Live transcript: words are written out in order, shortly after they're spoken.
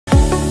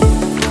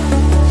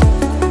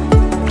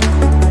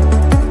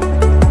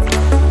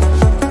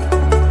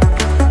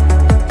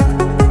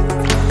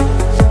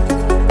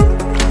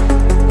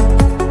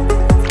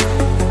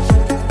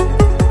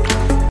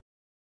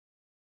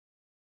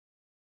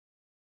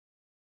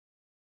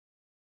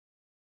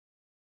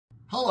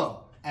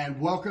Hello, and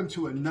welcome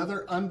to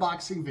another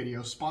unboxing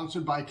video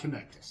sponsored by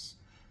Connectus.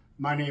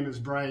 My name is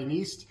Brian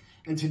East,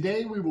 and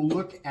today we will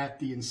look at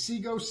the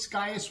Inseego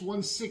Skyus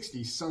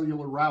 160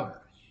 cellular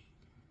router.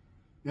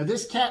 Now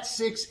this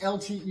CAT6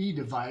 LTE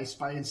device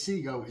by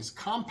Inseego is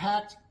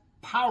compact,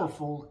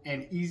 powerful,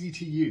 and easy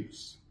to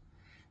use.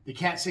 The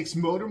CAT6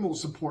 modem will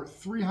support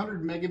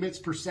 300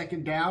 megabits per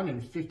second down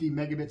and 50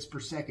 megabits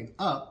per second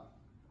up,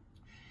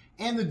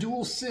 and the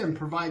dual SIM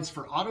provides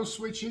for auto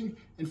switching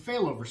and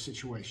failover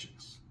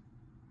situations.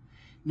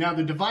 Now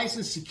the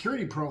device's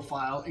security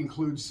profile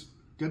includes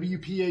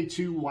WPA2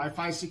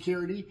 Wi-Fi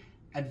Security,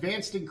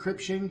 advanced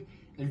encryption,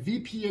 and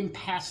VPN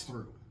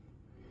Pass-Through.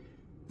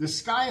 The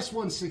Skyus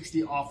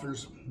 160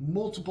 offers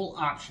multiple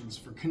options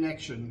for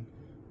connection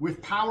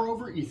with power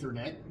over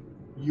Ethernet,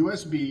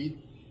 USB,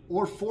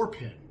 or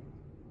 4-pin.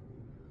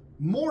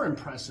 More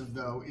impressive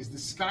though is the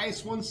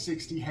Skyus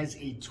 160 has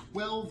a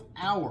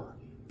 12-hour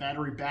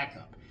battery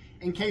backup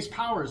in case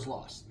power is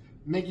lost,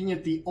 making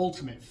it the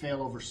ultimate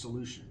failover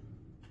solution.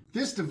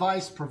 This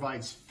device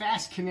provides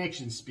fast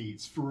connection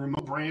speeds for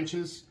remote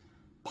branches,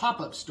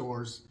 pop-up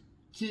stores,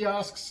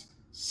 kiosks,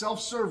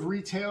 self-serve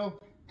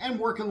retail, and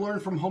work and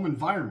learn from home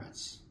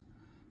environments.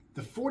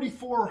 The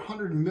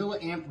 4400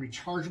 milliamp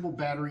rechargeable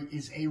battery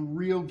is a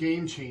real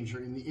game changer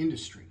in the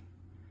industry.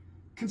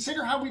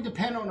 Consider how we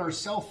depend on our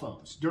cell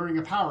phones during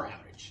a power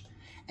outage,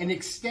 and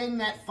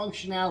extend that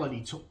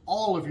functionality to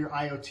all of your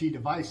IoT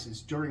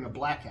devices during a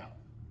blackout.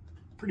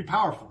 Pretty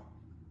powerful.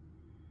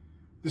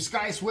 The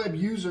Skyus web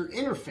user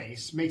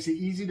interface makes it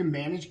easy to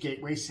manage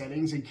gateway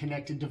settings and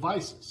connected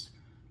devices.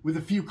 With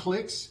a few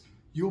clicks,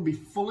 you'll be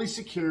fully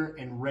secure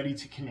and ready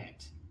to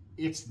connect.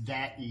 It's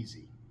that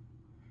easy.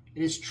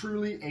 It is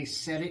truly a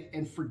set it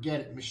and forget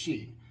it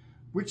machine,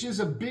 which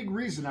is a big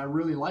reason I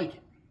really like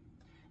it.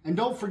 And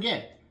don't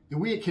forget that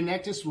we at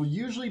Connectus will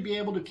usually be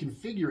able to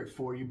configure it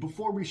for you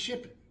before we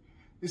ship it.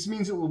 This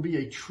means it will be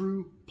a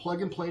true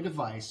plug-and-play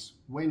device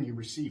when you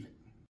receive it.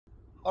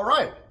 All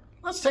right,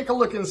 let's take a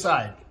look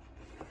inside.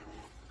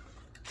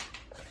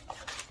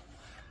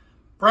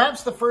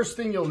 Perhaps the first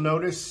thing you'll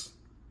notice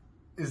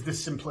is the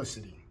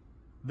simplicity.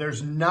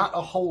 There's not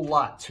a whole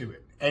lot to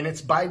it, and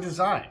it's by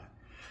design.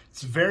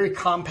 It's a very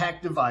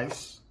compact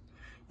device.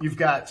 You've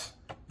got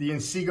the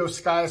Inseego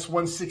Skyus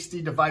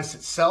 160 device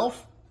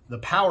itself, the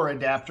power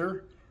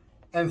adapter,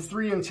 and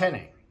 3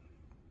 antennae.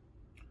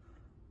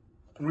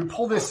 When we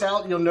pull this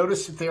out, you'll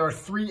notice that there are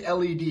 3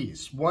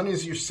 LEDs. One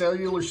is your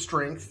cellular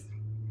strength,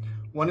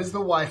 one is the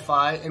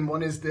Wi-Fi, and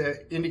one is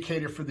the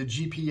indicator for the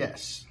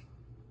GPS.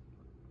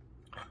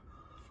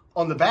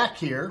 On the back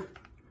here,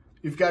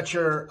 you've got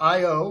your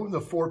I/O,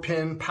 the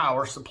 4-pin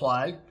power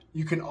supply.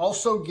 You can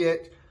also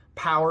get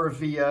power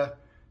via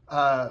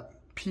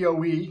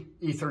PoE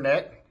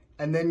Ethernet,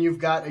 and then you've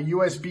got a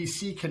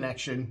USB-C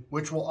connection,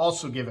 which will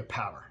also give it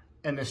power.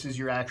 And this is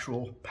your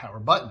actual power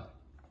button.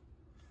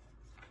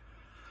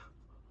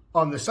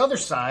 On this other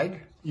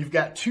side, you've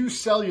got 2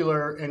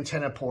 cellular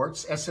antenna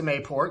ports, SMA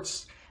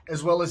ports,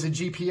 as well as a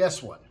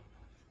GPS one.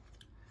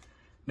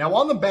 Now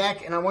on the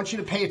back, and I want you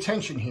to pay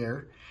attention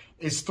here,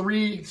 is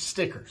 3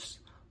 stickers.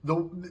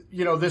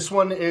 This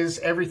one is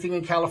everything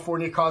in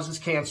California causes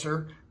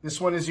cancer. This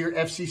one is your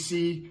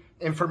FCC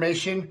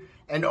information.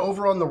 And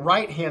over on the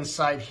right-hand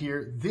side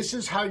here, this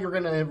is how you're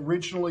going to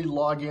originally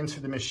log into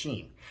the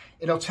machine.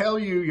 It'll tell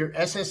you your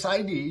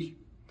SSID,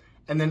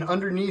 and then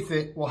underneath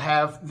it will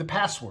have the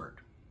password.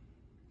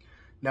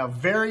 Now,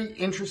 very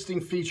interesting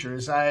feature,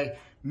 as I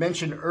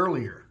mentioned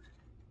earlier,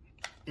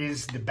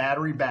 is the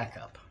battery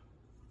backup.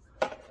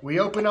 We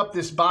open up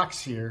this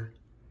box here,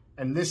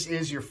 and this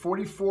is your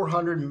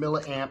 4400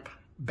 milliamp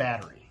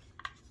battery.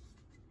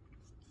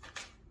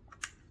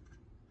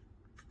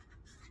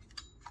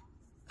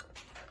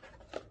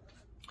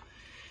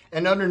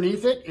 And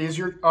underneath it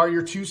are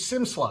your 2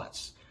 SIM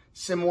slots,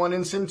 SIM 1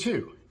 and SIM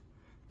 2.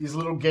 These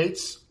little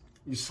gates,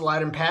 you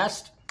slide them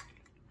past,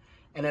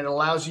 and it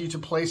allows you to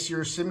place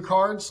your SIM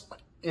cards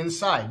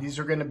inside. These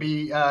are going to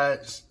be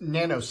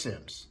nano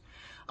SIMs.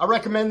 I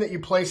recommend that you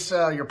place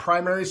your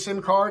primary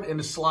SIM card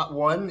into slot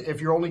 1. If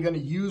you're only going to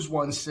use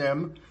 1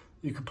 SIM,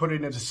 you can put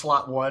it into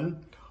slot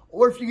 1.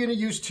 Or if you're going to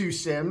use 2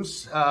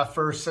 SIMs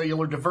for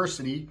cellular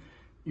diversity,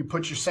 you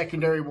put your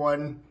secondary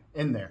one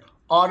in there.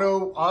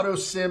 Auto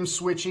SIM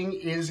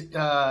switching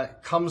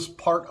comes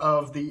part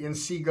of the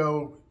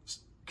Inseego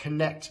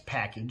Connect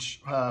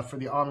package for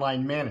the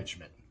online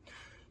management.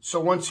 So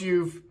once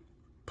you've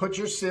put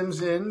your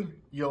SIMs in,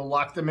 you'll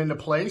lock them into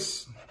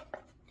place.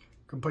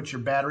 You can put your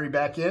battery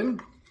back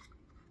in.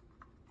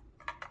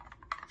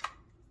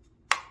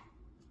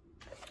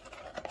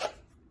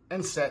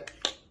 And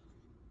set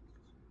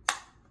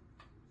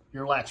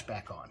your latch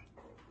back on.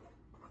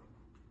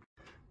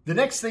 The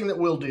next thing that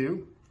we'll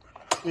do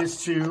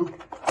is to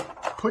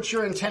put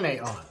your antennae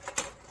on.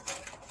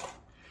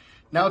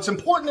 Now it's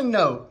important to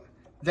note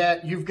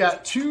that you've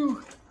got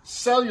 2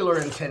 cellular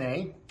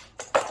antennae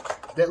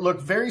that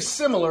look very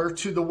similar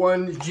to the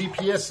one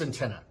GPS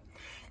antenna,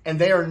 and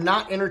they are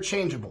not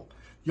interchangeable.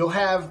 You'll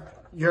have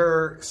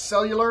your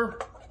cellular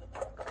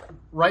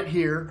right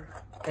here,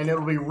 and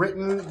it'll be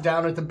written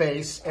down at the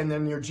base, and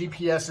then your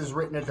GPS is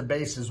written at the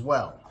base as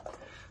well.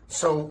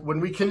 So when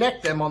we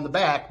connect them on the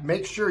back,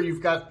 make sure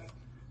you've got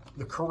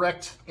the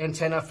correct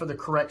antenna for the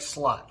correct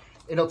slot.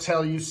 It'll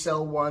tell you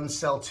cell 1,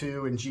 cell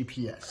 2, and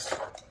GPS.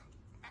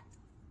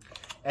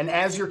 And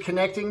as you're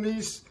connecting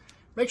these,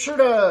 make sure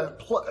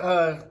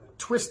to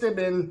twist them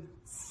in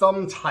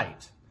thumb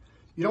tight.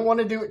 You don't want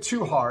to do it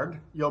too hard.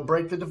 You'll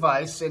break the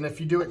device, and if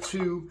you do it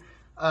too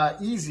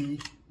easy,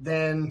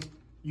 then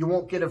you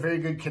won't get a very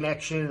good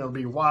connection. It'll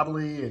be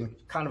wobbly and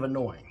kind of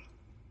annoying.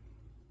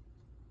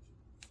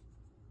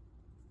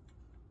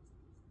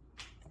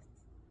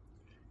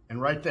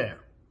 And right there.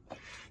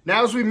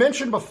 Now, as we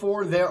mentioned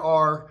before, there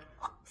are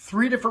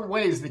 3 different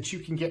ways that you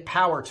can get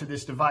power to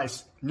this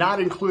device,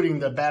 not including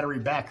the battery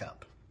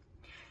backup.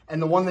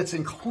 And the one that's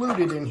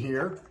included in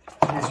here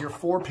is your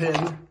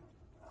 4-pin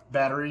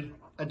battery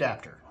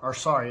adapter,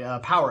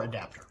 power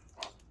adapter.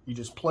 You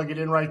just plug it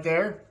in right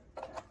there,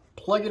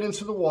 plug it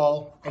into the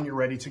wall, and you're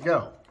ready to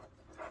go.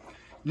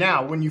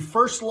 Now, when you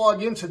first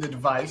log into the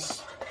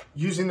device,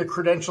 using the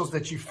credentials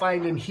that you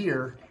find in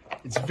here,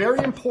 it's very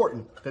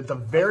important that the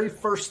very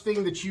first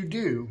thing that you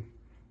do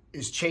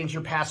is change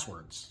your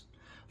passwords.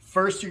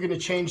 First, you're going to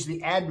change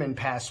the admin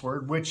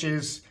password, which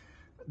is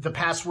the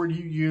password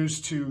you use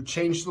to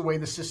change the way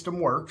the system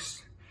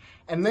works.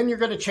 And then you're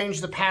going to change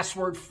the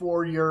password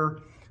for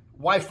your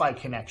Wi-Fi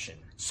connection.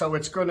 So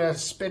it's going to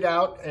spit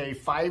out a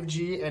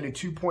 5G and a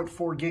 2.4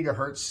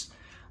 gigahertz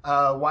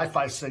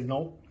Wi-Fi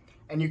signal.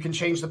 And you can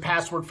change the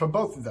password for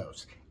both of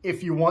those.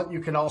 If you want, you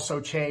can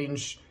also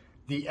change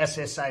the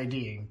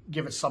SSID and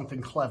give it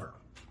something clever.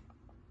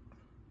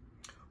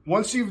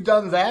 Once you've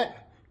done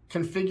that,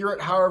 configure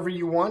it however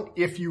you want,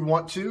 if you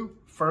want to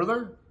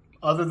further.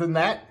 Other than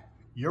that,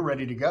 you're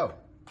ready to go.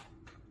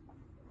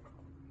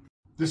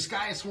 The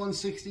Skyus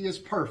 160 is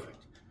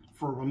perfect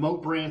for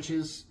remote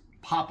branches,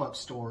 pop-up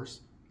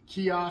stores,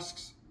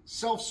 kiosks,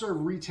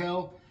 self-serve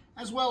retail,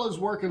 as well as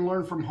work and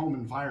learn from home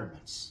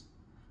environments.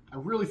 I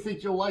really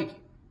think you'll like it.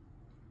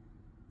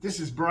 This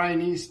is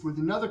Brian East with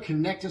another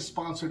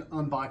Connectus-sponsored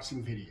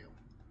unboxing video.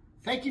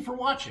 Thank you for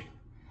watching,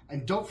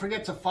 and don't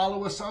forget to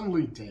follow us on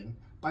LinkedIn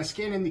by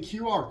scanning the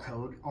QR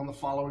code on the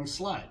following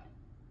slide.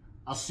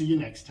 I'll see you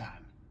next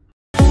time.